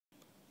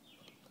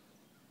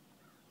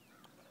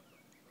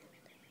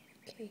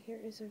Okay, here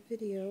is a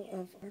video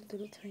of our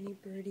little tiny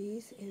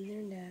birdies in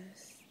their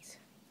nest.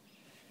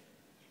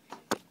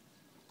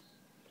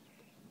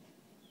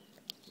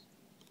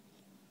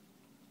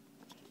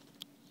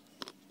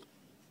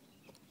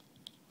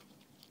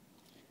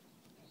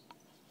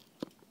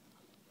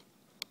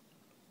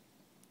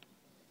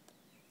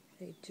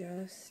 They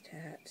just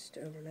hatched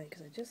overnight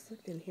because I just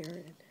looked in here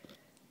and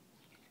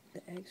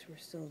the eggs were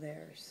still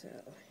there, so.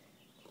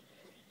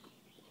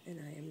 And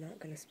I am not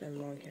going to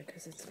spend long here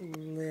because it's a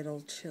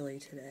little chilly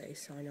today,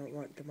 so I don't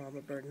want the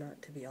mama bird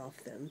not to be off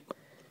them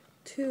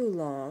too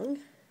long.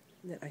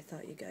 That I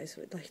thought you guys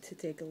would like to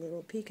take a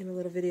little peek in a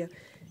little video,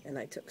 and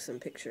I took some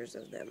pictures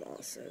of them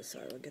also, so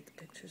I will get the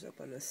pictures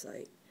up on the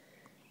site.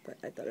 But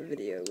I thought a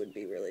video would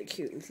be really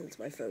cute, and since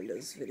my phone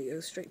does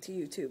videos straight to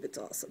YouTube, it's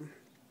awesome.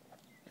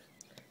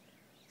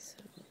 So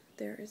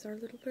there is our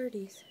little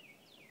birdies.